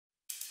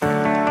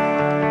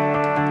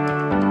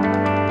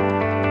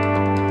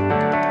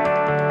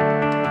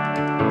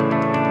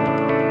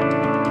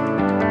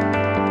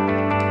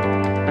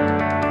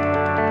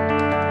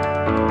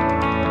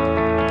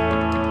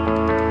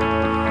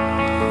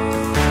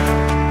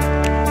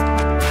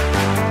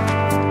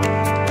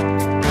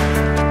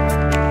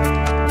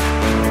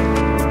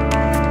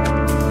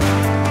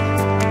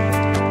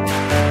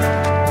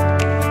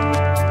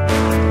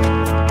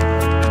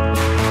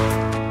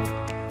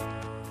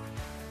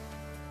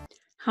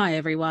Hi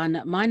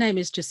everyone, my name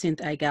is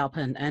Jacinthe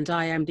Galpin and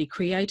I am the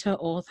creator,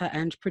 author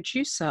and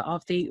producer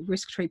of the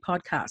Risk Tree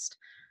podcast.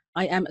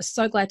 I am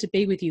so glad to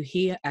be with you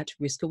here at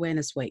Risk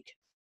Awareness Week.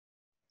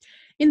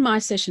 In my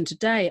session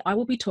today, I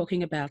will be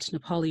talking about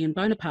Napoleon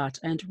Bonaparte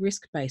and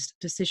risk-based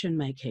decision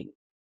making.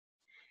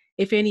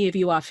 If any of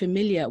you are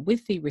familiar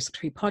with the Risk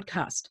Tree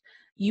podcast,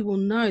 you will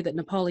know that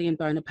Napoleon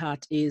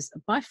Bonaparte is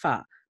by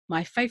far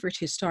my favourite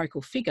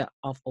historical figure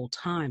of all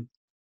time.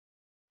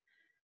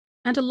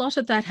 And a lot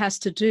of that has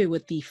to do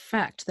with the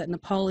fact that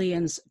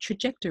Napoleon's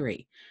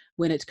trajectory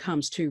when it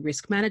comes to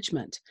risk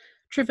management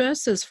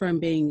traverses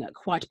from being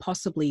quite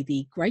possibly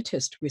the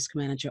greatest risk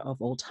manager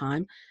of all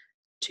time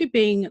to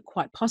being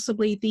quite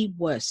possibly the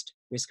worst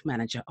risk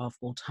manager of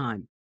all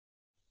time.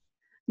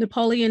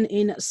 Napoleon,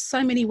 in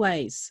so many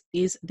ways,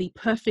 is the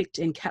perfect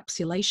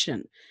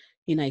encapsulation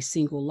in a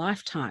single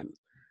lifetime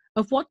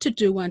of what to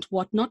do and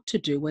what not to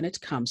do when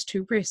it comes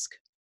to risk.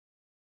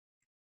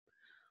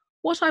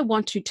 What I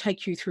want to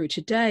take you through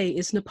today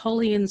is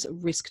Napoleon's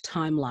risk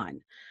timeline,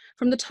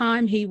 from the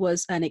time he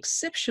was an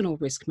exceptional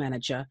risk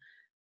manager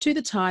to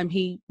the time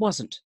he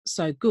wasn't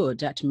so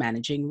good at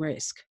managing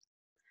risk,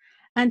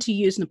 and to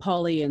use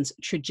Napoleon's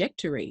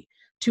trajectory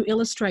to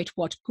illustrate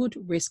what good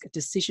risk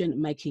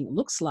decision-making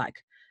looks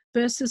like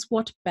versus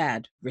what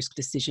bad risk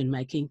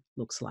decision-making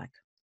looks like.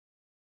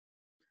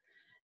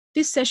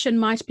 This session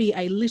might be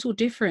a little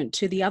different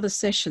to the other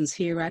sessions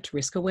here at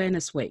Risk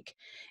Awareness Week,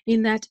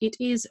 in that it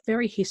is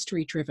very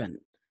history-driven.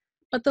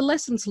 But the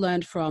lessons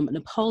learned from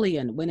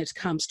Napoleon when it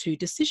comes to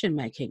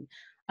decision-making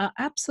are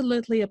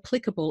absolutely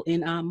applicable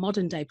in our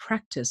modern-day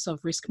practice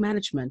of risk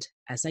management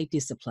as a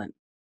discipline.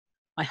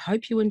 I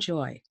hope you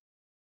enjoy.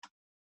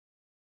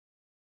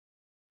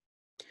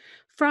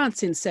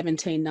 France in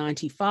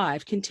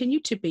 1795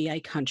 continued to be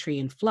a country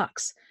in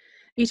flux.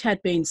 It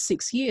had been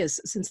 6 years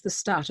since the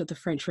start of the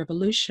French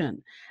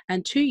Revolution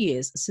and 2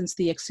 years since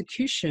the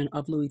execution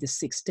of Louis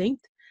XVI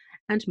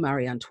and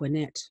Marie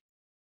Antoinette.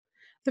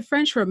 The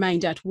French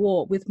remained at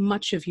war with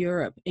much of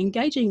Europe,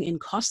 engaging in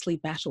costly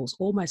battles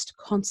almost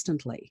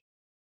constantly.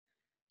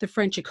 The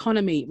French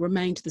economy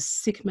remained the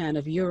sick man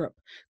of Europe,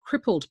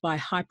 crippled by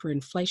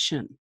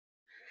hyperinflation.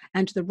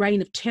 And the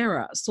Reign of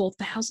Terror saw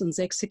thousands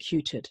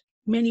executed,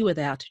 many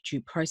without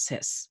due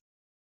process.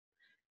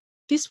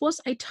 This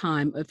was a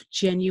time of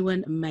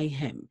genuine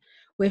mayhem,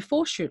 where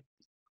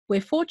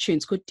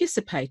fortunes could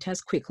dissipate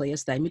as quickly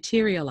as they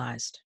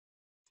materialised.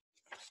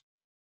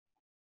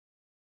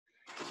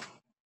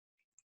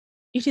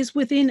 It is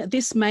within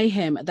this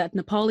mayhem that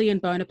Napoleon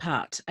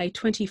Bonaparte, a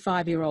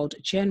 25-year-old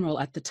general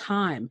at the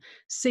time,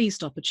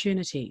 seized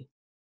opportunity.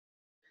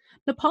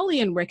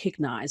 Napoleon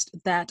recognised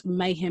that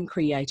mayhem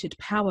created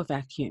power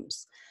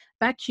vacuums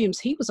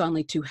he was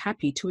only too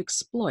happy to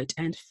exploit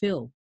and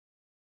fill.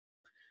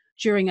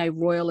 During a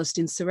royalist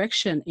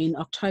insurrection in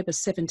October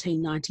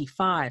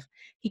 1795,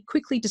 he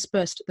quickly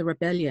dispersed the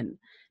rebellion,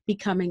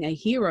 becoming a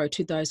hero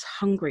to those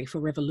hungry for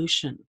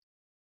revolution.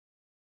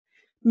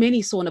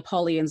 Many saw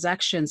Napoleon's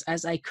actions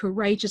as a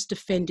courageous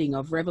defending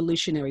of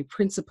revolutionary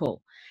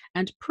principle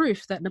and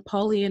proof that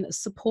Napoleon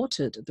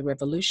supported the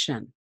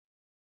revolution.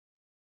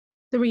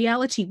 The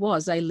reality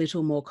was a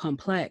little more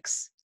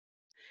complex.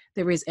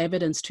 There is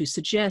evidence to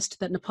suggest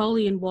that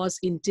Napoleon was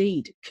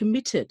indeed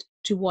committed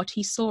to what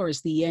he saw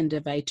as the end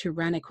of a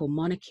tyrannical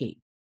monarchy.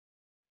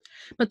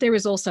 But there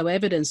is also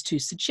evidence to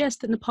suggest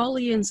that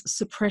Napoleon's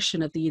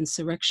suppression of the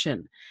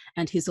insurrection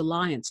and his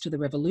alliance to the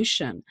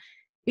revolution,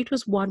 it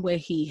was one where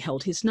he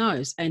held his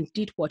nose and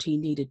did what he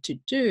needed to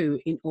do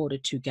in order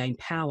to gain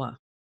power.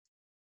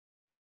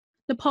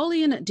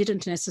 Napoleon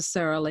didn't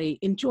necessarily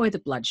enjoy the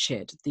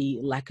bloodshed, the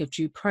lack of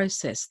due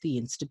process, the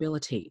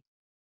instability.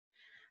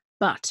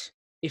 But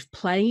if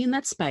playing in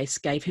that space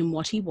gave him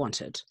what he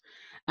wanted,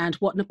 and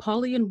what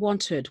Napoleon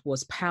wanted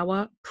was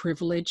power,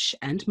 privilege,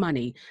 and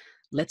money,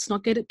 let's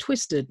not get it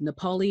twisted,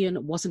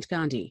 Napoleon wasn't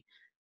Gandhi.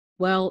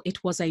 Well,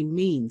 it was a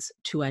means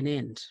to an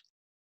end.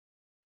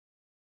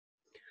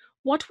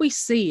 What we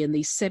see in the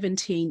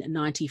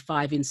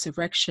 1795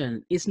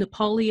 insurrection is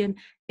Napoleon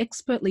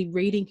expertly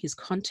reading his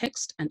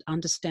context and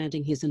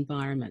understanding his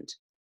environment.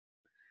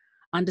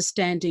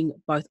 Understanding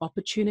both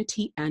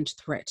opportunity and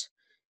threat.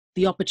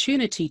 The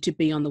opportunity to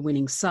be on the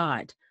winning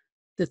side,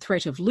 the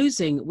threat of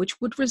losing, which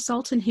would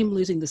result in him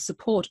losing the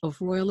support of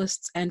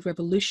royalists and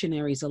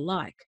revolutionaries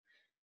alike.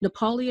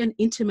 Napoleon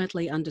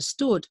intimately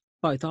understood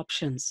both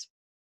options,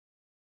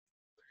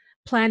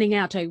 planning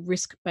out a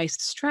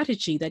risk-based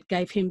strategy that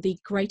gave him the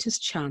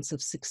greatest chance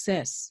of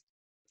success,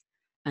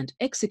 and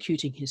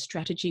executing his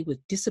strategy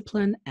with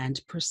discipline and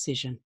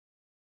precision.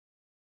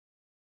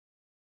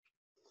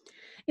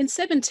 In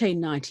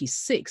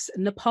 1796,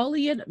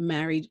 Napoleon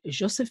married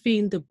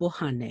Joséphine de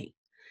Beauharnais,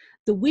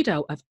 the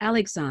widow of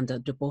Alexander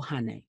de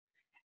Beauharnais,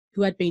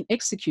 who had been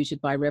executed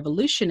by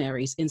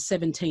revolutionaries in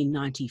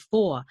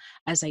 1794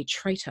 as a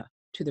traitor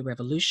to the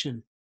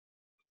revolution.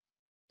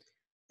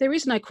 There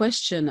is no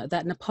question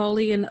that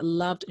Napoleon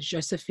loved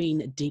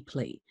Joséphine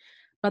deeply,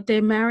 but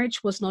their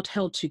marriage was not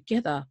held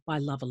together by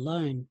love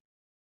alone.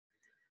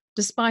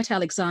 Despite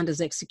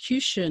Alexander's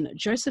execution,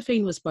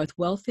 Josephine was both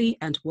wealthy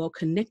and well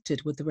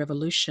connected with the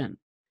revolution.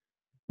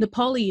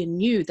 Napoleon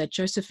knew that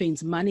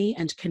Josephine's money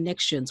and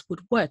connections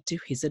would work to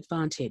his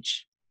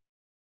advantage.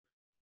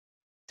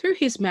 Through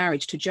his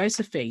marriage to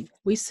Josephine,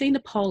 we see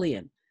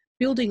Napoleon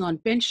building on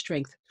bench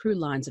strength through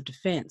lines of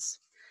defence.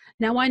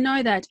 Now, I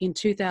know that in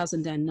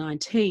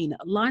 2019,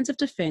 lines of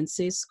defence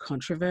is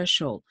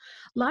controversial,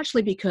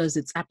 largely because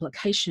its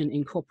application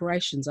in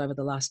corporations over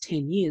the last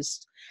 10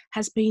 years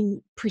has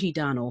been pretty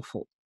darn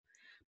awful.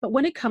 But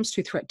when it comes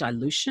to threat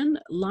dilution,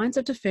 lines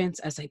of defence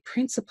as a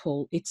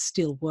principle, it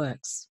still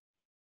works.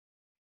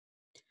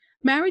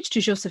 Marriage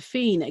to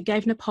Josephine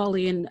gave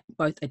Napoleon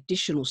both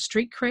additional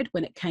street cred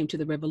when it came to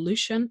the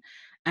revolution,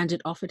 and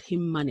it offered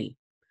him money,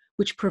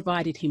 which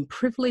provided him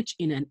privilege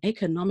in an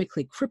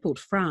economically crippled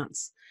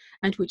France,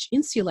 and which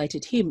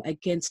insulated him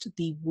against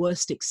the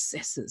worst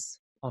excesses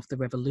of the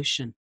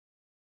revolution.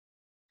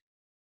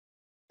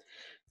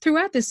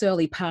 Throughout this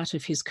early part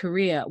of his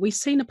career, we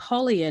see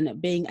Napoleon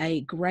being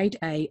a grade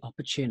A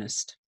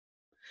opportunist,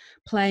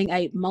 playing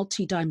a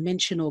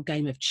multi-dimensional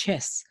game of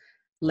chess,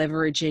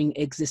 leveraging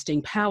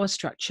existing power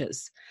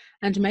structures,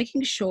 and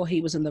making sure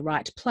he was in the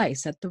right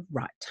place at the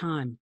right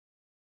time.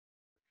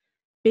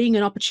 Being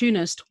an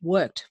opportunist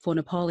worked for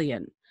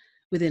Napoleon.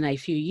 Within a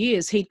few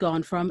years, he'd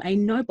gone from a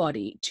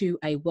nobody to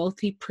a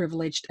wealthy,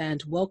 privileged,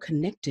 and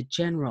well-connected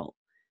general.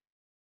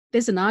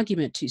 There's an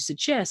argument to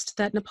suggest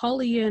that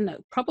Napoleon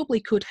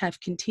probably could have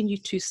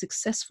continued to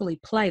successfully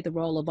play the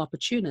role of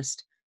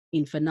opportunist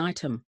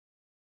infinitum.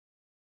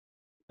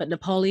 But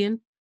Napoleon,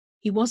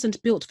 he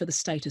wasn't built for the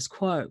status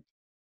quo.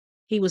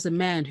 He was a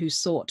man who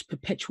sought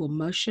perpetual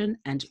motion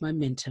and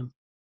momentum.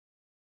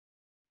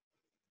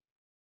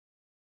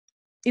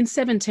 In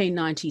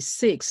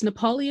 1796,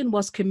 Napoleon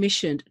was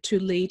commissioned to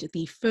lead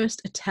the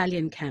First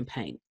Italian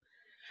Campaign.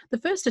 The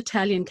First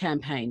Italian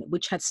Campaign,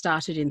 which had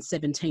started in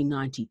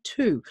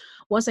 1792,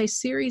 was a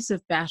series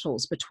of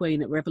battles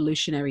between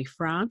revolutionary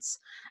France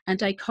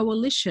and a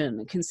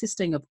coalition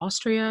consisting of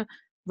Austria,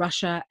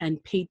 Russia,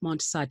 and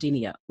Piedmont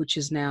Sardinia, which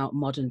is now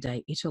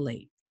modern-day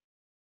Italy.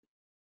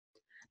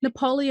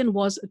 Napoleon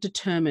was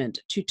determined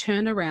to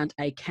turn around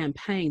a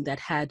campaign that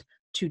had,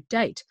 to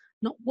date,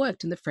 not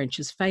worked in the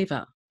French's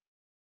favour.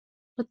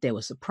 But there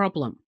was a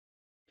problem.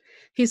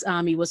 His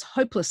army was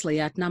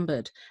hopelessly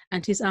outnumbered,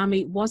 and his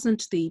army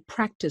wasn't the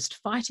practiced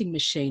fighting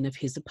machine of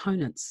his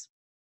opponents.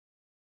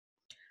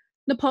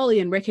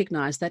 Napoleon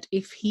recognised that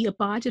if he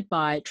abided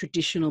by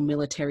traditional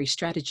military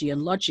strategy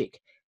and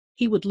logic,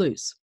 he would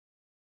lose.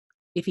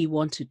 If he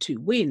wanted to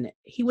win,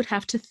 he would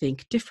have to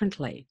think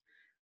differently.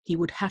 He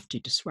would have to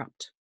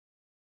disrupt.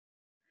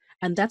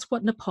 And that's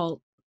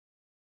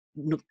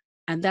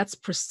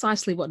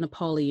precisely what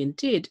Napoleon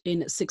did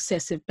in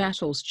successive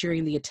battles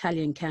during the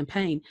Italian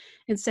campaign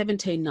in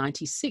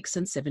 1796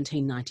 and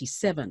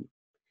 1797.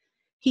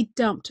 He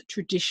dumped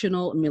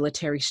traditional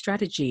military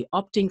strategy,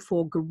 opting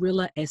for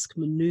guerrilla-esque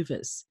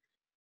maneuvers.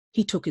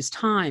 He took his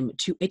time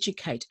to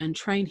educate and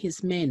train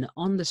his men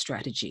on the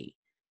strategy.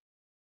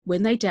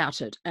 When they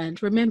doubted,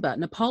 and remember,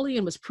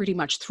 Napoleon was pretty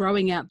much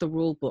throwing out the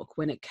rule book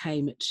when it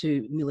came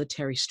to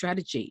military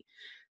strategy,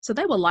 so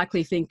they were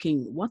likely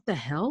thinking, what the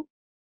hell?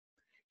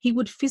 He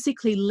would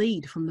physically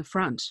lead from the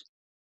front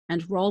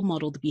and role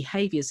model the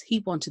behaviours he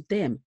wanted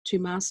them to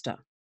master.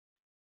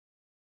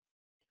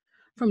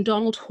 From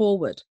Donald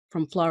Horwood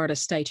from Florida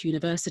State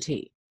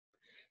University.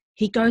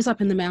 He goes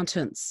up in the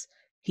mountains.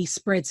 He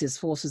spreads his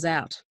forces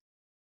out.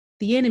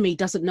 The enemy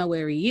doesn't know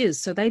where he is,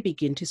 so they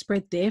begin to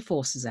spread their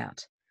forces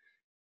out.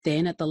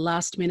 Then at the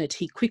last minute,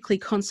 he quickly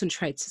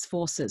concentrates his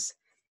forces.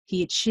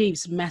 He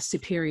achieves mass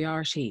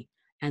superiority,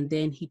 and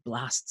then he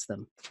blasts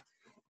them.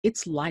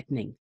 It's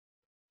lightning.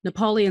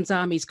 Napoleon's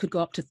armies could go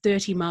up to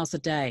 30 miles a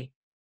day.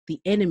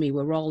 The enemy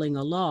were rolling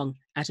along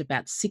at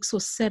about 6 or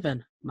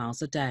 7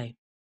 miles a day.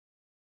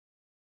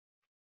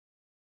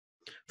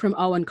 From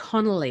Owen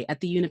Connolly at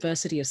the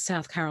University of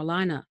South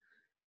Carolina,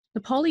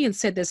 Napoleon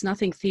said there's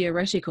nothing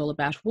theoretical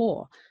about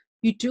war.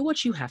 You do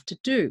what you have to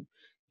do.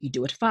 You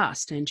do it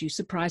fast and you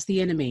surprise the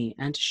enemy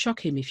and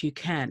shock him if you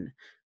can.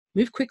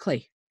 Move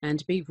quickly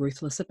and be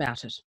ruthless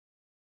about it.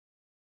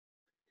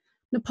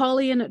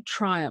 Napoleon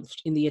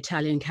triumphed in the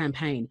Italian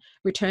campaign,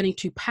 returning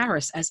to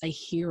Paris as a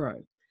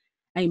hero,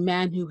 a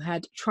man who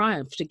had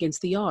triumphed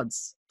against the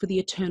odds for the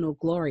eternal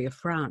glory of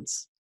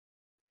France.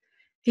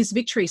 His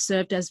victory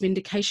served as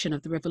vindication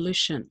of the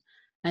revolution,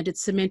 and it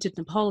cemented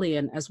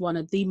Napoleon as one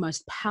of the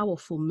most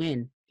powerful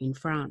men in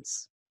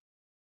France.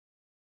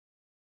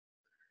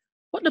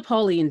 What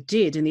Napoleon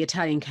did in the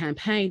Italian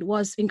campaign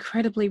was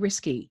incredibly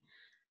risky,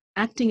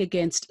 acting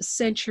against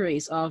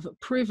centuries of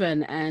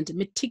proven and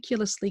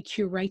meticulously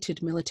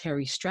curated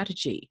military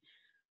strategy,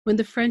 when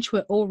the French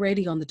were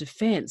already on the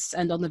defence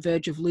and on the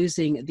verge of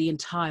losing the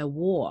entire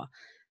war.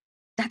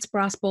 That's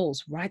brass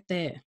balls right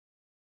there.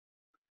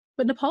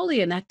 But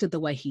Napoleon acted the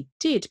way he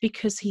did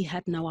because he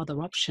had no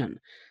other option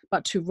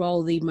but to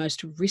roll the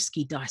most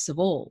risky dice of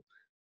all,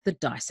 the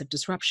dice of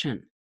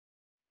disruption.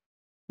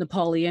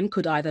 Napoleon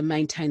could either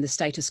maintain the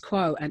status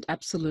quo and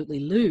absolutely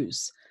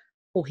lose,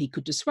 or he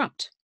could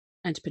disrupt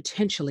and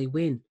potentially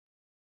win.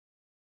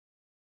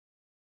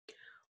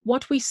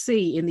 What we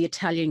see in the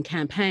Italian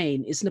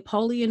campaign is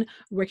Napoleon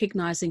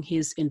recognizing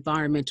his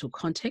environmental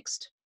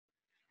context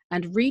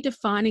and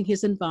redefining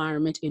his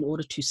environment in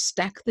order to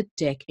stack the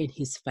deck in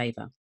his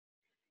favor,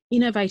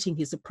 innovating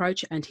his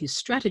approach and his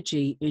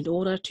strategy in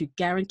order to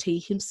guarantee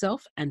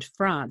himself and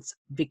France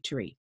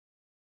victory.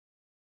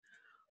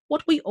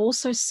 What we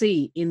also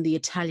see in the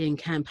Italian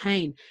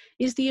campaign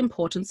is the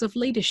importance of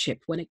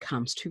leadership when it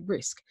comes to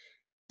risk,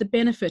 the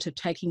benefit of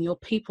taking your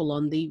people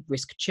on the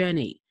risk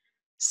journey,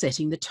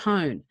 setting the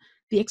tone,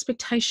 the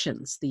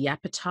expectations, the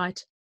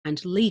appetite,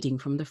 and leading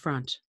from the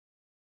front.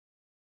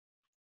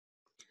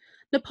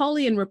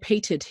 Napoleon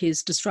repeated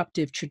his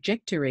disruptive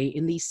trajectory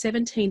in the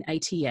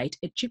 1788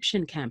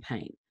 Egyptian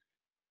campaign.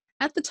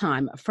 At the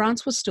time,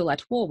 France was still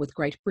at war with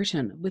Great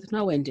Britain, with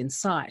no end in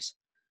sight.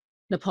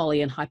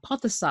 Napoleon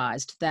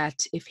hypothesized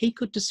that if he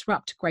could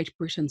disrupt Great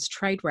Britain's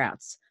trade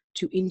routes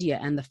to India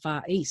and the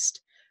Far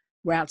East,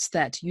 routes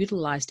that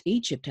utilized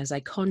Egypt as a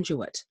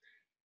conduit,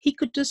 he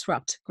could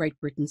disrupt Great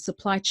Britain's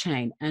supply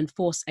chain and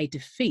force a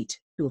defeat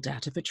built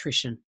out of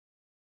attrition.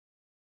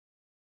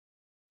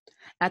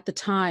 At the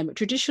time,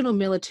 traditional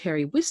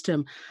military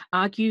wisdom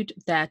argued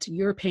that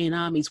European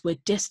armies were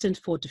destined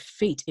for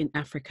defeat in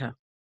Africa.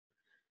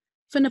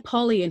 For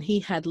Napoleon, he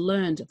had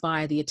learned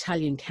via the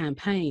Italian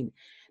campaign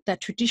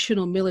that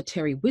traditional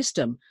military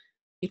wisdom,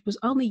 it was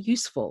only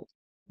useful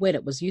when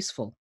it was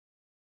useful.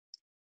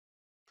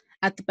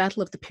 At the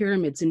Battle of the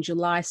Pyramids in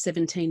July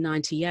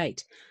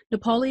 1798,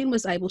 Napoleon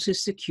was able to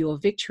secure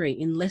victory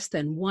in less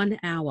than 1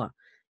 hour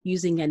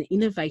using an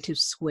innovative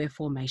square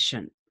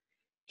formation.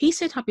 He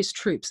set up his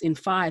troops in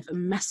 5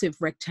 massive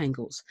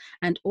rectangles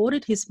and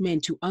ordered his men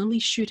to only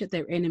shoot at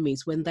their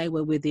enemies when they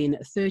were within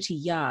 30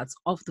 yards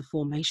of the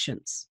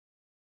formations.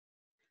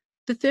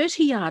 The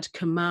 30-yard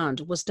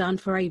command was done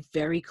for a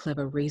very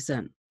clever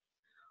reason.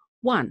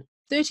 1,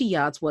 30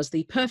 yards was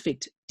the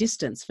perfect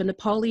distance for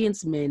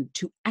Napoleon's men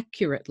to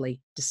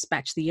accurately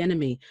dispatch the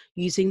enemy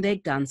using their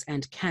guns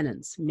and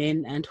cannons,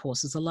 men and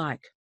horses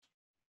alike.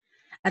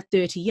 At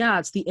 30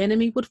 yards, the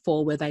enemy would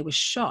fall where they were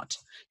shot,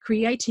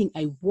 creating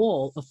a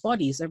wall of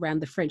bodies around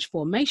the French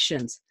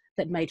formations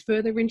that made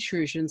further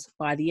intrusions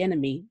by the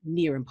enemy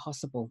near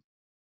impossible.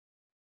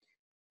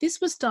 This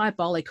was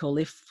diabolical,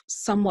 if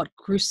somewhat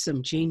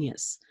gruesome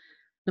genius.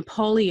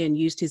 Napoleon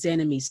used his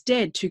enemy's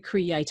dead to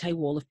create a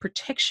wall of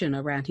protection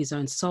around his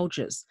own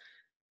soldiers,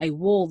 a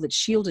wall that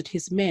shielded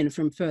his men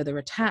from further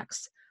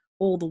attacks,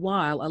 all the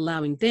while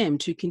allowing them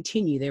to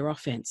continue their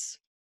offense.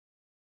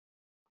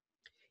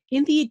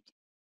 In the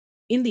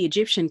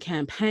Egyptian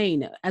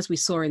campaign, as we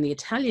saw in the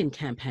Italian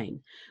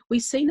campaign, we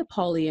see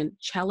Napoleon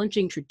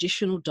challenging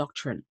traditional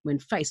doctrine when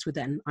faced with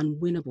an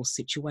unwinnable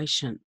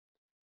situation.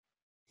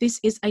 This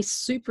is a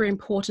super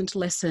important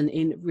lesson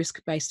in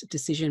risk-based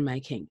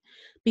decision-making,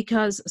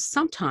 because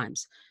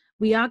sometimes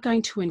we are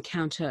going to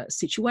encounter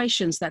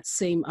situations that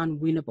seem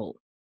unwinnable.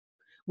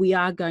 We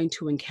are going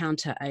to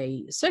encounter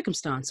a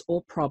circumstance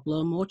or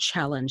problem or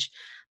challenge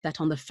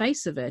that on the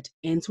face of it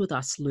ends with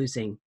us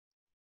losing.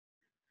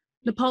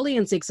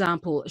 Napoleon's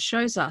example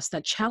shows us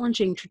that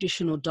challenging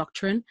traditional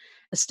doctrine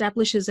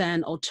establishes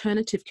an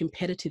alternative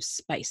competitive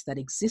space that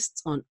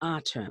exists on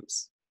our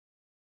terms.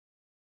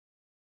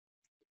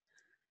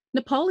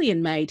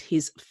 Napoleon made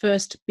his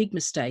first big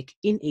mistake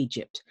in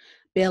Egypt,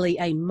 barely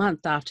a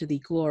month after the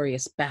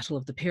glorious Battle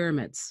of the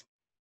Pyramids.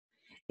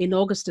 In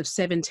August of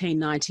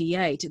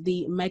 1798,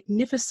 the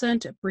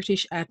magnificent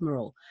British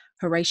Admiral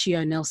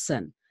Horatio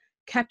Nelson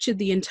captured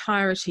the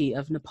entirety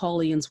of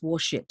Napoleon's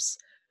warships,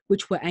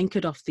 which were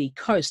anchored off the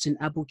coast in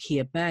Abu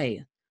Qir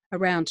Bay,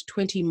 around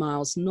 20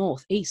 miles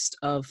northeast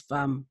of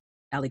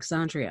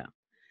Alexandria.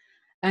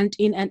 And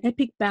in an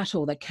epic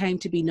battle that came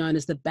to be known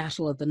as the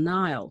Battle of the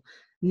Nile,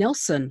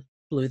 Nelson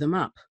blew them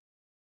up,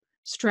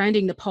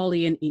 stranding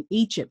Napoleon in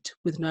Egypt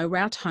with no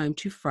route home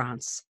to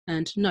France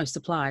and no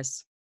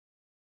supplies.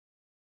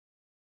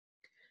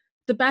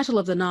 The Battle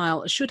of the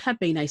Nile should have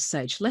been a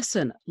sage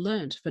lesson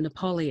learned for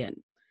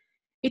Napoleon.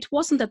 It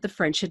wasn't that the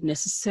French had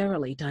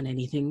necessarily done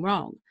anything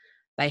wrong.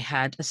 They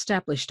had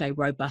established a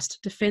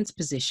robust defence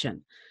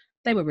position.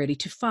 They were ready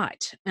to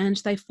fight, and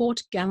they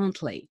fought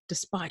gallantly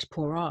despite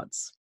poor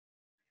odds.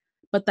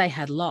 But they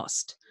had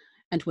lost.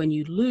 And when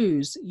you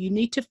lose, you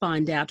need to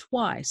find out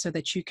why so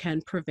that you can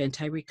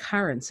prevent a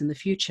recurrence in the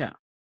future.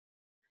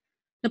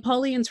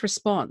 Napoleon's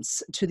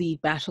response to the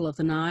Battle of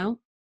the Nile?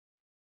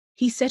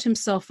 He set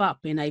himself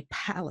up in a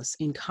palace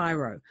in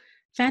Cairo,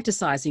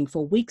 fantasizing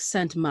for weeks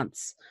and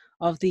months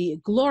of the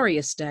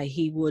glorious day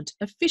he would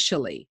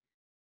officially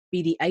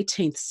be the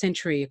 18th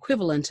century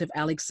equivalent of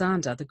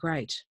Alexander the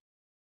Great.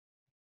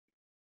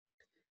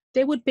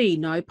 There would be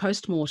no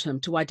post-mortem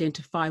to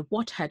identify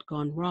what had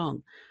gone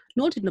wrong,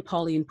 nor did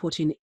Napoleon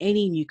put in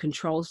any new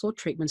controls or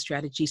treatment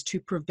strategies to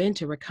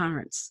prevent a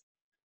recurrence.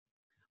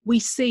 We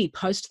see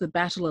post the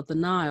Battle of the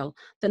Nile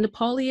that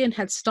Napoleon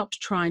had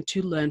stopped trying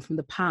to learn from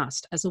the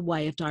past as a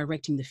way of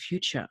directing the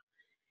future.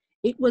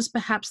 It was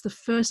perhaps the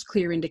first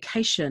clear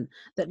indication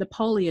that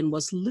Napoleon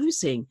was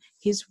losing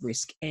his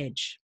risk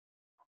edge.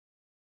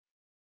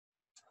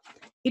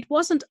 It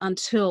wasn't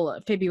until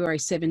February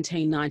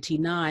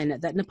 1799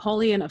 that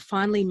Napoleon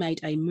finally made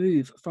a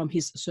move from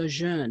his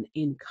sojourn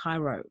in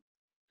Cairo,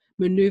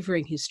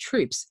 maneuvering his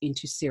troops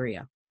into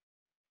Syria.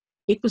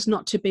 It was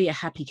not to be a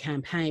happy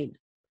campaign.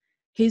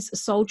 His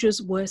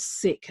soldiers were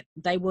sick,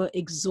 they were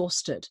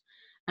exhausted,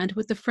 and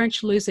with the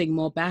French losing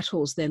more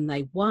battles than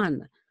they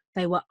won,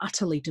 they were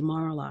utterly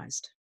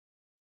demoralised.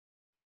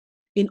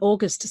 In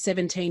August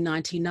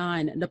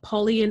 1799,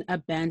 Napoleon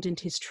abandoned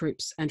his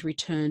troops and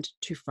returned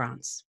to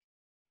France.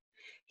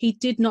 He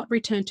did not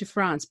return to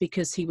France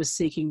because he was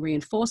seeking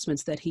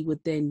reinforcements that he would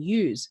then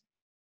use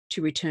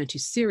to return to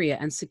Syria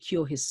and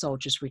secure his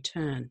soldiers'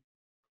 return.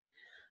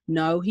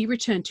 No, he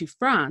returned to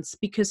France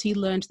because he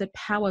learned that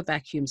power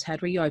vacuums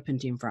had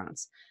reopened in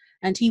France,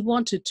 and he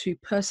wanted to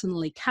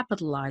personally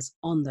capitalise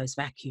on those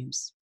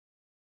vacuums.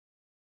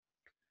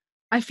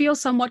 I feel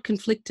somewhat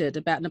conflicted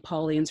about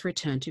Napoleon's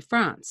return to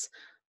France.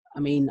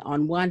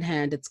 On one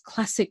hand, it's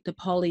classic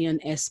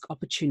Napoleon-esque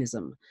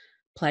opportunism.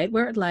 Play it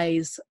where it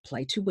lays,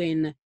 play to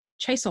win,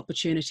 chase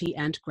opportunity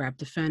and grab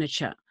the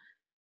furniture.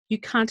 You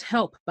can't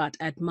help but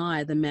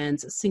admire the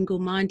man's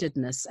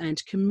single-mindedness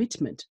and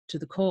commitment to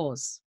the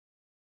cause.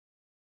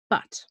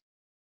 But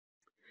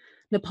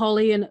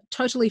Napoleon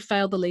totally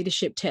failed the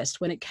leadership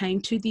test when it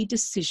came to the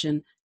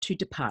decision to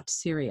depart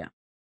Syria.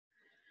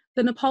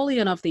 The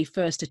Napoleon of the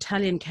First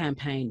Italian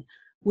campaign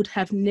would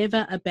have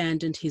never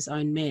abandoned his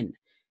own men.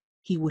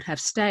 He would have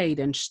stayed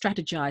and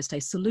strategized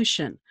a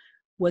solution,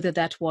 whether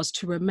that was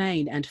to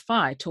remain and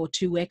fight or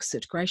to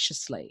exit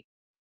graciously.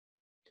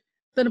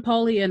 The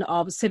Napoleon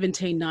of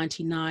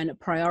 1799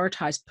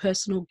 prioritized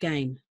personal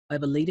gain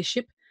over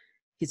leadership,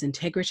 his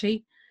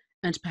integrity,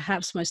 and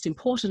perhaps most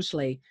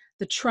importantly,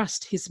 the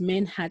trust his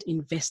men had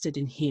invested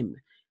in him,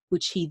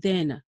 which he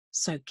then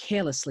so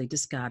carelessly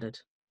discarded.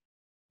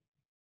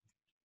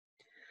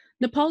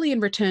 Napoleon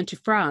returned to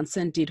France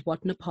and did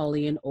what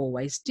Napoleon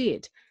always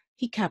did.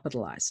 He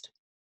capitalized.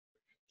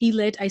 He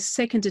led a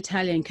second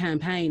Italian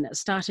campaign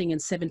starting in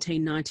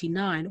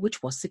 1799,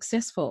 which was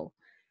successful,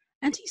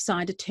 and he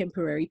signed a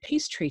temporary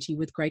peace treaty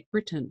with Great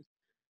Britain.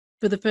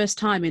 For the first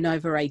time in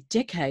over a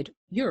decade,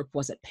 Europe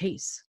was at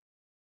peace.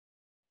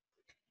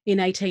 In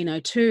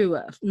 1802,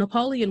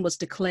 Napoleon was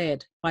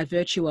declared, by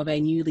virtue of a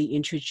newly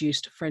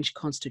introduced French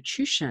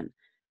constitution,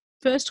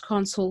 First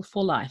Consul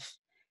for life,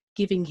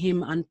 giving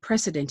him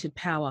unprecedented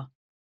power,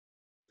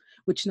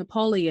 which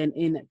Napoleon,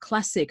 in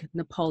classic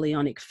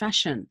Napoleonic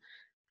fashion,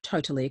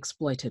 totally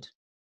exploited.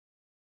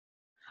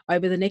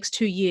 Over the next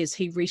 2 years,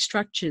 he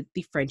restructured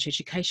the French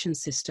education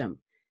system.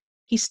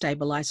 He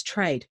stabilized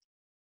trade.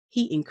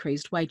 He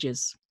increased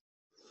wages.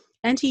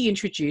 And he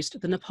introduced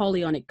the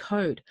Napoleonic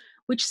Code,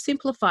 which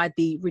simplified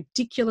the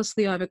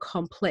ridiculously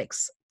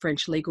overcomplex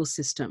French legal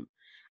system,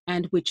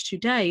 and which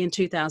today, in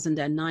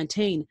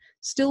 2019,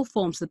 still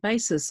forms the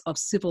basis of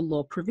civil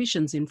law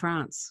provisions in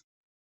France.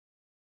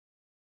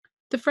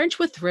 The French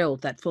were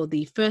thrilled that for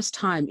the first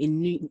time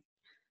in nearly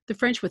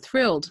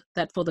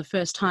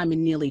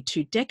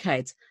 2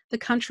 decades, the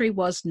country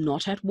was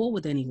not at war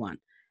with anyone,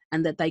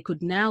 and that they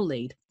could now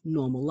lead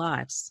normal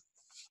lives.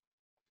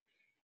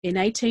 In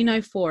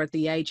 1804, at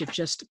the age of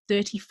just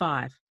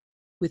 35,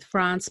 with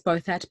France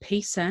both at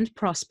peace and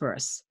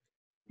prosperous,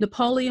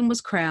 Napoleon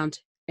was crowned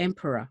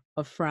Emperor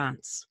of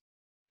France.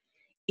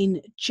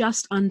 In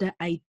just under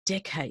a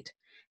decade,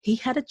 he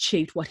had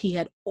achieved what he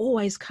had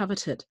always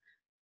coveted: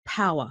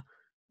 power,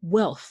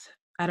 wealth,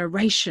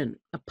 adoration,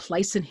 a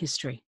place in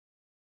history.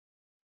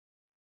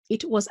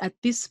 It was at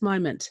this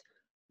moment,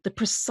 the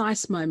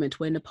precise moment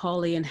where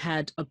Napoleon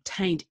had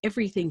obtained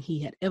everything he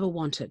had ever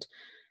wanted,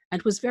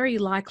 and was very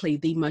likely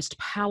the most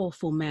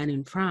powerful man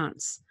in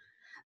France,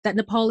 that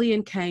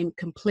Napoleon came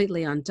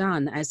completely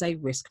undone as a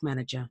risk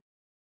manager.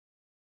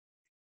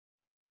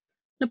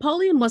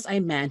 Napoleon was a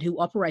man who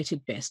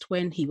operated best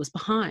when he was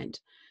behind,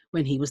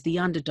 when he was the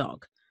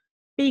underdog.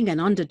 Being an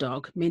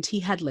underdog meant he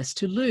had less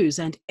to lose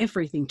and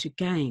everything to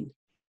gain.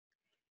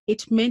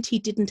 It meant he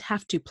didn't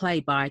have to play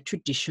by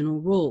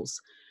traditional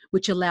rules,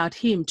 which allowed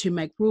him to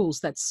make rules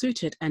that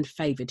suited and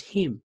favoured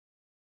him.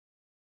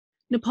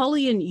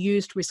 Napoleon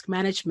used risk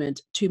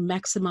management to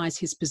maximize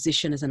his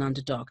position as an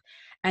underdog,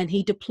 and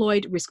he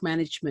deployed risk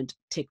management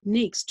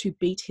techniques to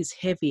beat his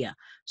heavier,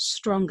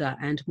 stronger,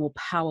 and more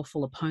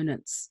powerful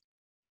opponents.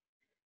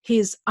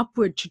 His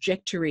upward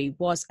trajectory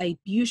was a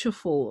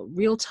beautiful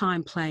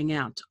real-time playing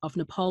out of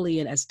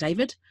Napoleon as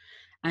David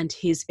and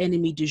his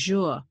enemy du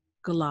jour,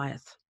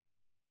 Goliath.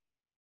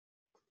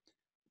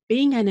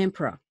 Being an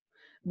emperor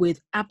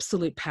with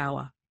absolute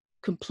power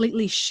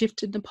completely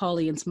shifted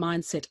Napoleon's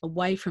mindset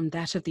away from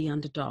that of the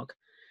underdog,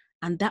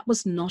 and that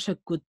was not a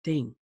good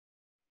thing.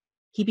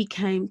 He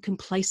became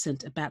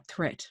complacent about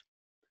threat.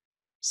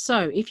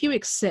 So if you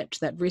accept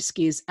that risk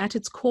is at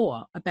its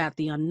core about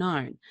the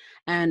unknown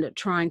and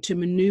trying to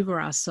maneuver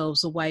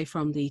ourselves away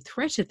from the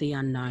threat of the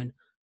unknown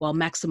while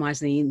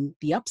maximizing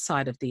the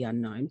upside of the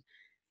unknown,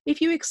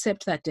 if you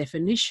accept that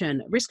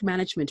definition, risk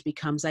management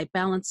becomes a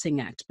balancing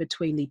act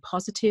between the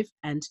positive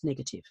and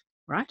negative,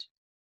 right?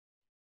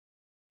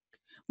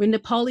 When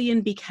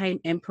Napoleon became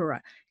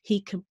emperor,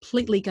 he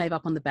completely gave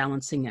up on the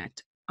balancing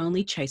act,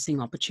 only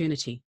chasing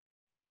opportunity.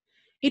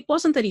 It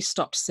wasn't that he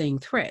stopped seeing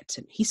threat,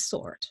 he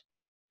saw it.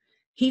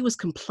 He was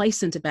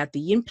complacent about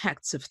the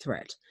impacts of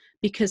threat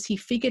because he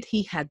figured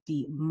he had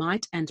the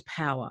might and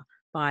power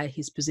by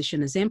his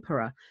position as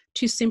emperor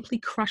to simply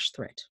crush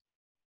threat.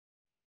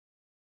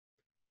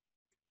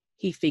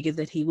 He figured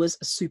that he was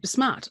super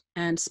smart,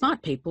 and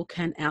smart people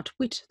can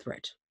outwit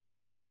threat.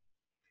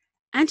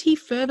 And he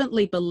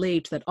fervently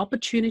believed that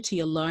opportunity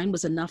alone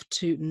was enough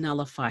to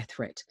nullify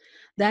threat.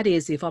 That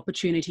is, if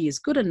opportunity is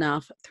good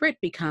enough, threat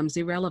becomes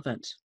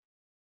irrelevant.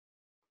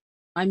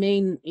 I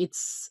mean,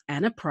 it's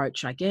an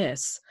approach, I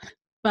guess,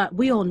 but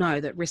we all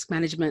know that risk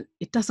management,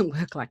 it doesn't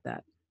work like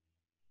that.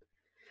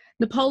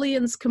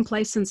 Napoleon's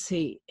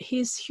complacency,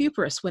 his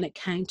hubris when it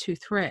came to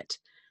threat,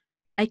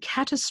 a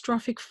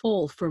catastrophic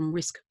fall from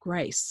risk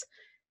grace,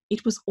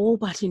 it was all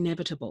but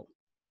inevitable.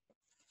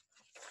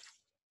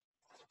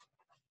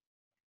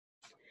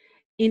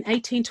 In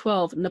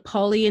 1812,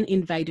 Napoleon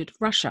invaded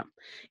Russia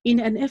in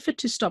an effort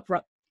to stop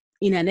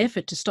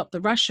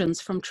the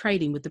Russians from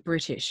trading with the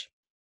British.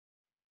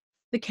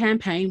 The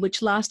campaign,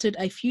 which lasted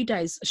a few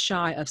days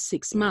shy of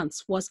 6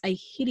 months, was a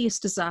hideous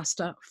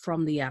disaster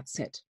from the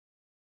outset.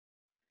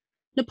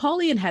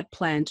 Napoleon had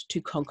planned to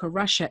conquer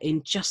Russia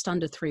in just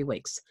under 3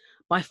 weeks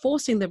by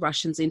forcing the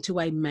Russians into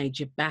a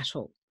major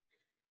battle.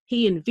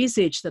 He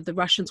envisaged that the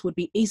Russians would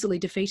be easily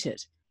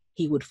defeated.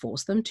 He would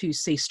force them to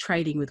cease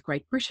trading with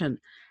Great Britain,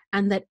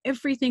 and that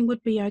everything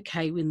would be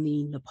okay in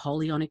the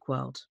Napoleonic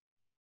world.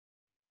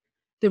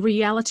 The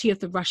reality of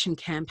the Russian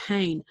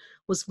campaign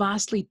was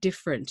vastly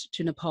different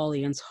to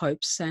Napoleon's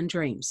hopes and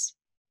dreams.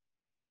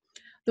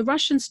 The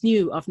Russians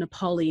knew of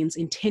Napoleon's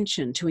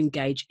intention to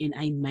engage in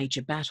a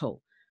major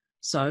battle,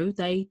 so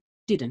they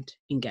didn't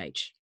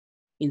engage.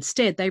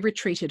 Instead, they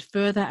retreated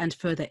further and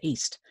further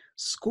east,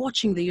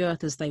 scorching the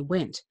earth as they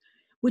went,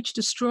 which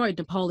destroyed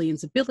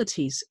Napoleon's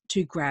abilities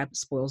to grab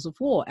spoils of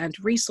war and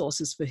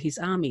resources for his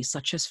army,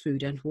 such as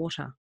food and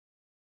water.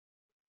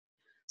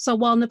 So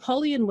while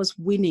Napoleon was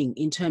winning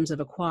in terms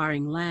of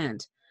acquiring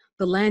land,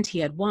 the land he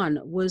had won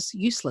was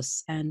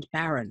useless and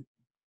barren.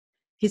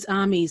 His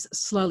armies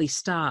slowly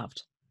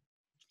starved.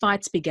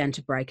 Fights began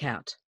to break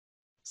out.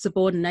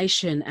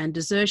 Subordination and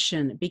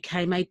desertion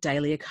became a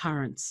daily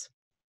occurrence.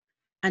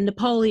 And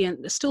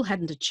Napoleon still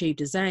hadn't achieved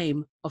his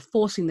aim of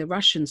forcing the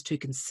Russians to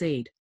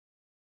concede.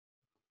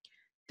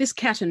 This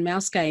cat and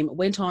mouse game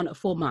went on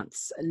for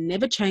months,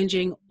 never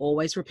changing,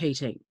 always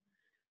repeating.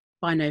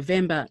 By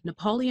November,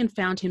 Napoleon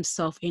found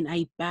himself in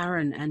a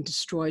barren and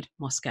destroyed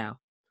Moscow,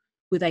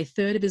 with a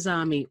third of his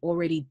army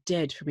already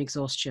dead from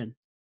exhaustion,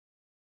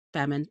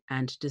 famine,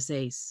 and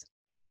disease.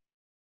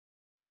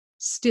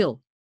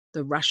 Still,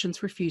 the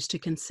Russians refused to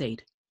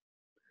concede.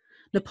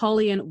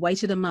 Napoleon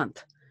waited a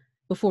month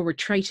before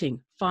retreating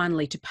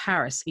finally to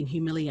Paris in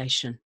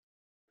humiliation.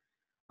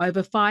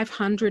 Over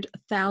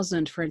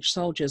 500,000 French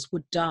soldiers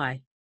would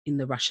die in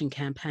the Russian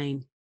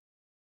campaign.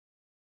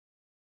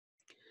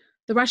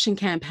 The Russian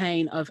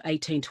campaign of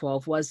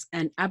 1812 was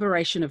an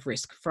aberration of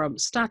risk from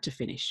start to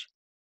finish.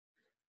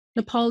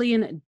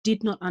 Napoleon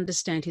did not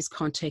understand his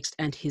context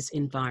and his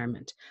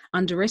environment,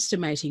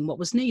 underestimating what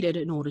was needed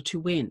in order to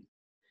win.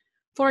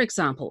 For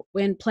example,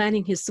 when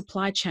planning his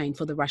supply chain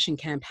for the Russian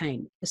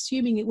campaign,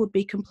 assuming it would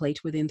be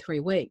complete within 3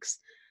 weeks,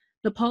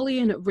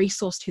 Napoleon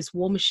resourced his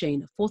war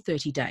machine for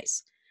 30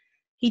 days.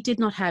 He did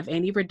not have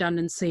any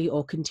redundancy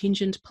or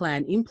contingent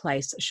plan in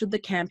place should the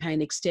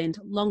campaign extend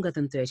longer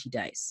than 30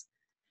 days.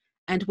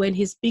 And when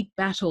his big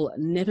battle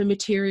never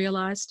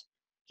materialized,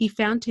 he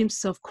found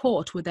himself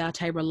caught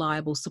without a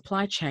reliable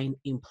supply chain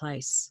in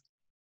place.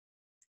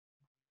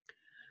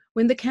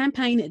 When the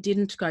campaign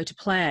didn't go to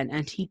plan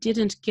and he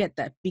didn't get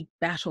that big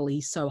battle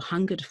he so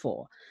hungered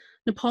for,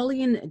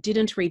 Napoleon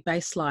didn't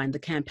re-baseline the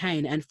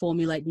campaign and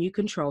formulate new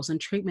controls and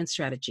treatment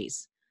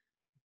strategies.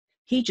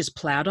 He just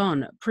ploughed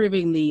on,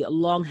 proving the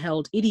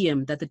long-held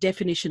idiom that the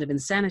definition of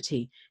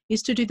insanity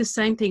is to do the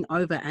same thing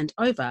over and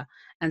over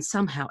and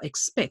somehow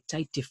expect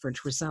a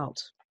different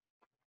result.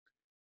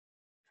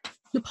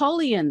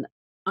 Napoleon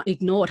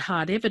ignored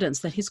hard evidence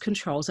that his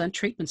controls and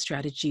treatment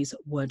strategies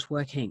weren't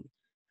working.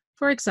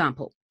 For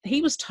example,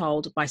 he was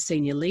told by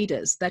senior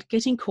leaders that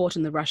getting caught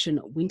in the Russian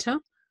winter,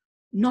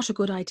 not a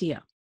good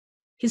idea.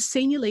 His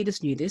senior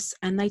leaders knew this,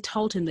 and they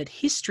told him that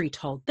history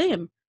told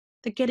them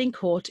that getting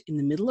caught in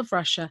the middle of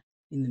Russia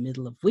in the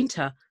middle of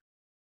winter,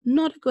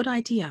 not a good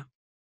idea.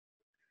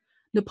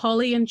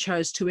 Napoleon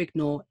chose to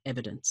ignore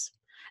evidence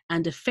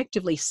and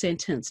effectively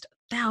sentenced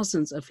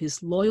thousands of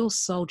his loyal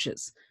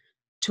soldiers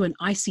to an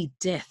icy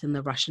death in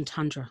the Russian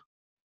tundra.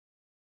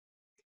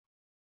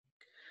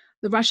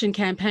 The Russian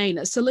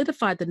campaign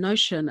solidified the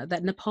notion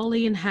that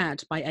Napoleon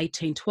had, by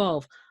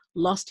 1812,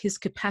 lost his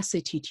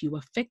capacity to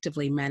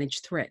effectively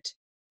manage threat.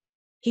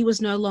 He was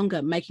no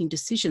longer making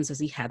decisions as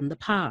he had in the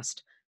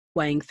past,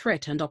 weighing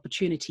threat and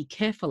opportunity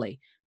carefully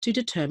to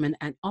determine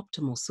an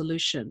optimal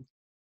solution.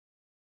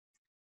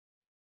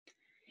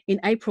 In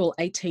April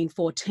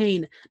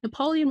 1814,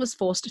 Napoleon was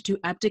forced to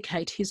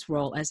abdicate his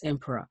role as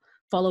emperor,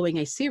 following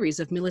a series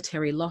of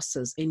military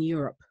losses in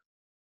Europe.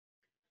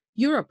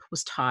 Europe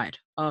was tired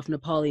of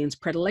Napoleon's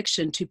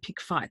predilection to pick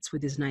fights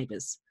with his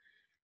neighbours.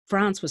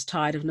 France was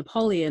tired of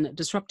Napoleon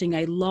disrupting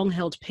a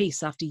long-held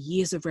peace after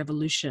years of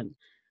revolution.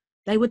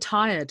 They were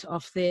tired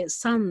of their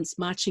sons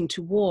marching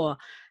to war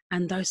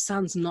and those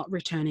sons not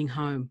returning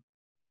home.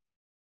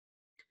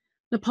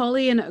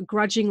 Napoleon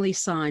grudgingly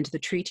signed the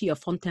Treaty of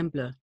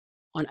Fontainebleau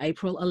on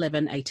April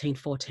 11,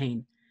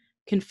 1814,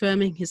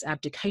 confirming his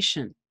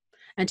abdication,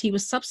 and he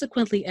was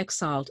subsequently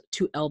exiled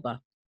to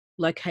Elba,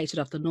 located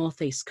off the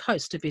northeast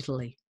coast of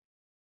Italy.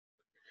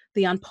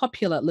 The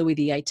unpopular Louis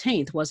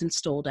XVIII was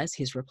installed as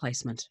his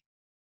replacement.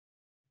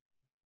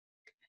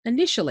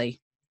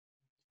 Initially,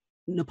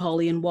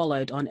 Napoleon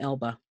wallowed on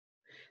Elba,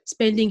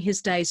 spending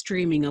his days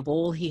dreaming of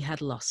all he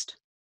had lost.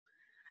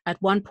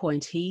 At one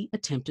point, he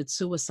attempted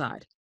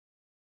suicide.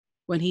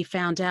 When he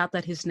found out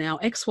that his now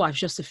ex-wife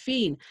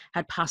Josephine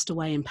had passed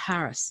away in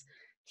Paris,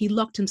 he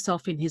locked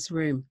himself in his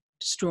room,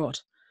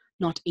 distraught,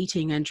 not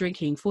eating and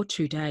drinking for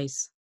 2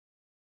 days.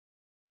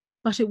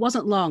 But it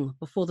wasn't long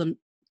before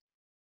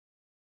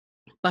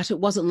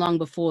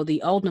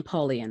the old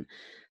Napoleon,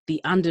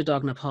 the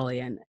underdog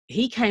Napoleon,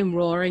 he came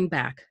roaring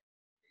back.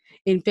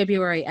 In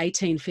February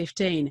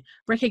 1815,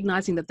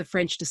 recognizing that the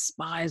French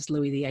despised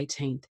Louis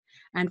XVIII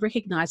and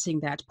recognizing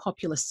that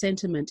popular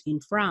sentiment in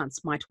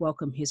France might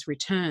welcome his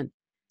return,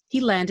 he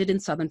landed in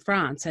southern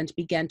France and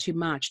began to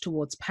march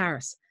towards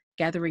Paris,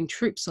 gathering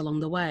troops along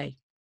the way.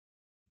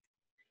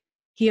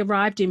 He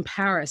arrived in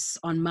Paris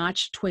on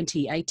March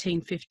 20,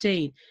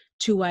 1815,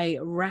 to a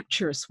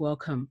rapturous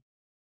welcome.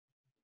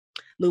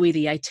 Louis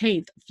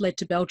XVIII fled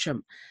to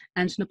Belgium,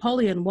 and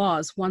Napoleon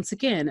was, once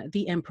again,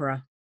 the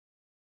emperor.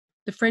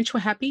 The French were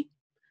happy,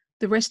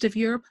 the rest of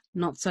Europe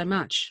not so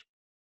much.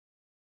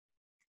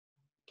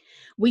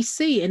 We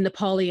see in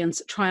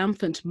Napoleon's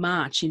triumphant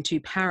march into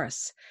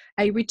Paris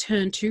a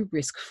return to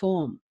risk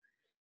form.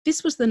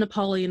 This was the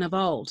Napoleon of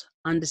old,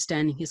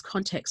 understanding his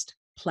context,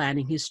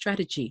 planning his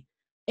strategy,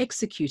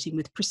 executing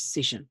with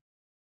precision.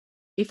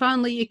 If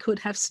only it could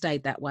have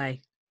stayed that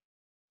way.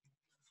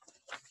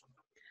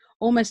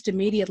 Almost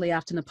immediately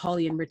after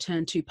Napoleon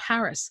returned to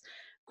Paris,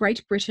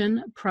 Great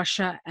Britain,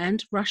 Prussia,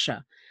 and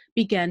Russia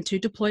began to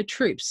deploy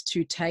troops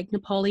to take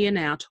Napoleon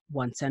out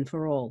once and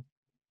for all.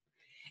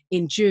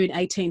 In June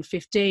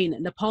 1815,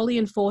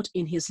 Napoleon fought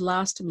in his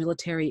last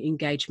military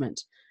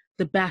engagement,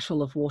 the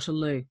Battle of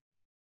Waterloo.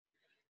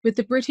 With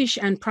the British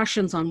and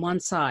Prussians on one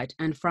side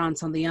and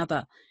France on the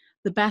other,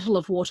 the Battle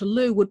of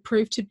Waterloo would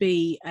prove to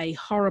be a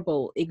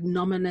horrible,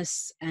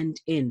 ignominious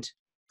end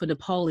for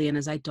Napoleon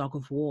as a dog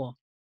of war.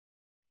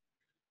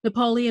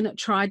 Napoleon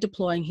tried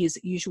deploying his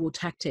usual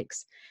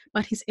tactics,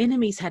 but his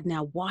enemies had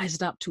now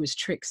wised up to his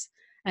tricks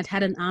and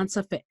had an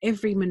answer for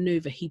every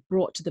maneuver he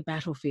brought to the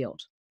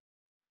battlefield.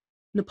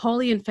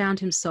 Napoleon found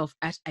himself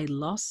at a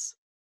loss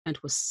and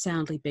was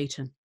soundly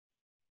beaten.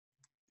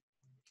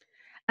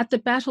 At the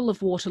Battle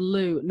of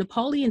Waterloo,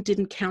 Napoleon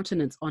didn't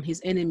countenance on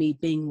his enemy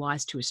being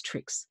wise to his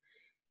tricks.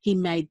 He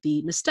made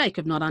the mistake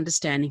of not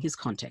understanding his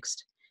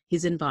context,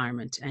 his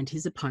environment, and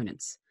his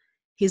opponents.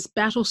 His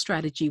battle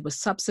strategy was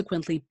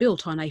subsequently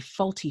built on a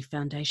faulty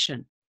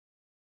foundation.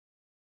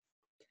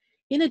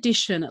 In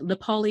addition,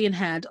 Napoleon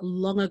had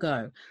long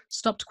ago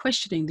stopped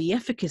questioning the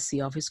efficacy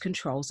of his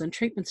controls and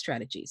treatment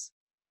strategies.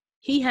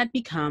 He had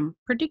become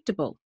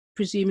predictable,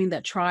 presuming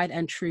that tried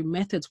and true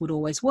methods would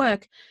always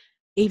work,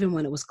 even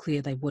when it was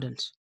clear they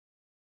wouldn't.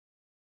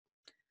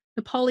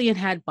 Napoleon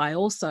had by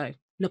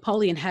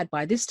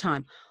this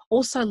time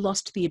also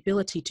lost the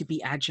ability to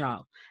be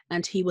agile,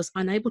 and he was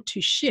unable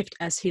to shift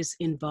as his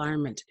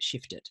environment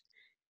shifted.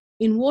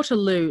 In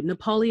Waterloo,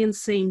 Napoleon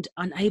seemed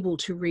unable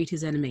to read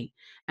his enemy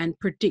and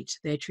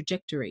predict their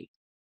trajectory.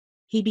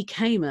 He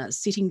became a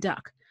sitting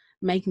duck,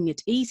 making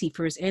it easy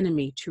for his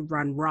enemy to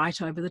run right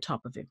over the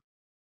top of him.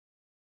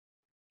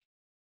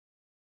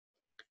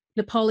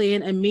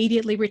 Napoleon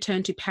immediately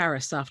returned to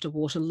Paris after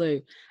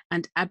Waterloo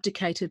and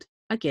abdicated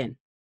again,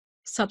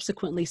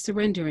 subsequently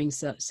surrendering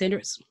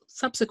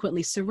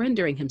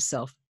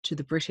himself to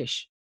the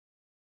British.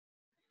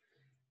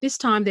 This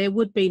time there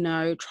would be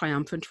no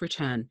triumphant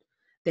return.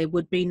 There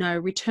would be no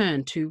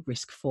return to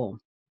risk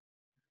form.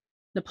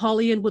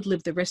 Napoleon would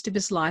live the rest of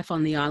his life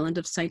on the island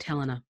of St.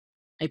 Helena,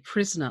 a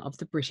prisoner of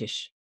the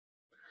British,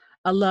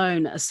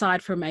 alone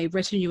aside from a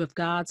retinue of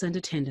guards and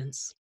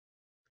attendants.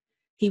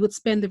 He would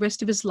spend the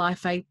rest of his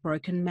life a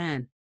broken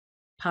man,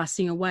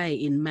 passing away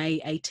in May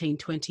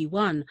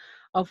 1821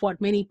 of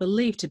what many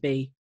believe to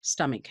be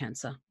stomach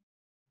cancer.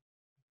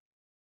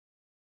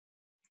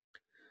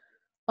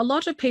 A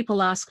lot of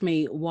people ask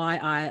me why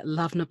I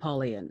love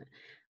Napoleon,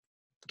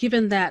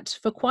 given that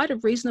for quite a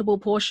reasonable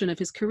portion of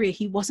his career,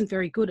 he wasn't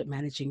very good at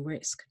managing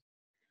risk.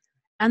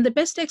 And the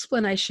best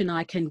explanation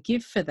I can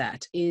give for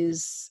that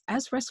is,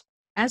 as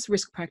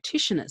risk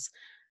practitioners,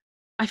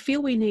 I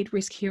feel we need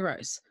risk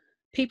heroes,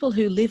 people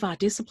who live our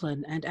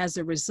discipline and as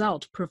a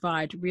result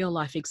provide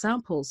real-life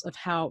examples of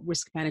how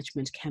risk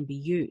management can be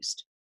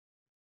used.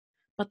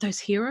 But those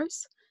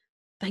heroes,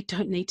 they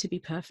don't need to be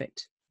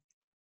perfect.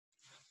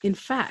 In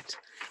fact,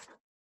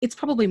 It's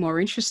probably more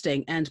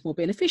interesting and more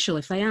beneficial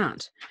if they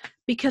aren't,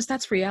 because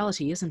that's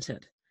reality, isn't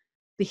it?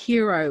 The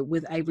hero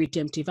with a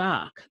redemptive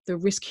arc, the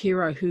risk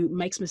hero who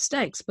makes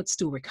mistakes but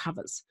still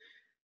recovers,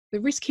 the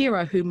risk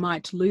hero who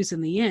might lose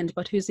in the end,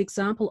 but whose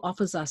example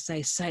offers us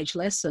a sage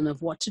lesson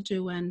of what to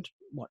do and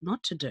what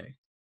not to do.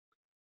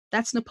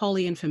 That's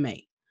Napoleon for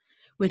me.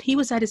 When he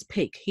was at his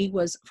peak, he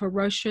was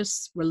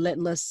ferocious,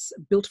 relentless,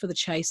 built for the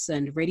chase,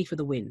 and ready for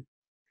the win.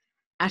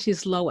 At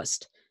his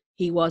lowest,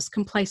 he was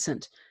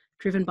complacent,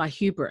 driven by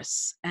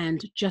hubris,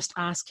 and just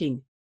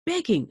asking,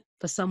 begging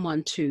for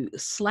someone to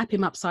slap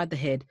him upside the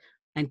head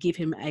and give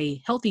him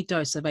a healthy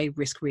dose of a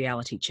risk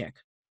reality check.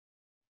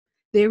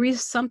 There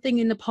is something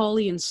in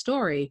Napoleon's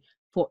story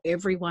for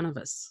every one of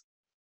us.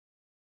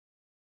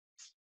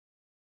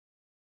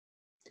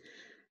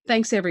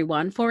 Thanks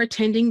everyone for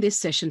attending this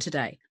session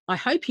today. I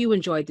hope you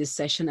enjoyed this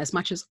session as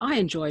much as I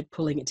enjoyed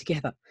pulling it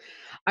together.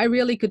 I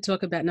really could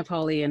talk about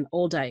Napoleon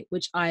all day,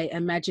 which I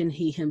imagine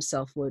he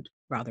himself would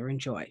rather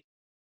enjoy.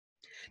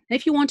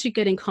 If you want to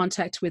get in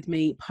contact with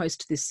me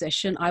post this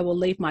session, I will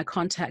leave my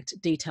contact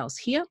details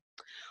here,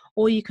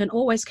 or you can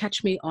always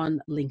catch me on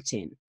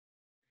LinkedIn.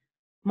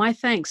 My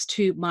thanks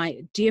to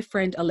my dear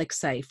friend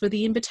Alexei for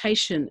the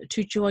invitation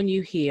to join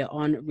you here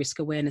on Risk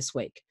Awareness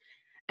Week.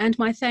 And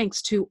my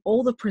thanks to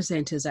all the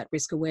presenters at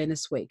Risk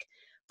Awareness Week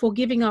for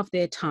giving of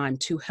their time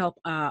to help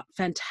our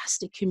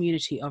fantastic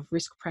community of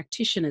risk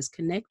practitioners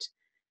connect,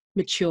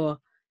 mature,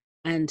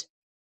 and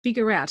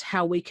figure out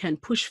how we can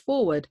push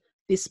forward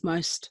this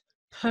most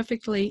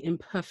perfectly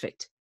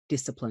imperfect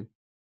discipline.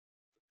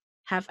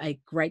 Have a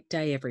great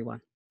day,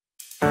 everyone.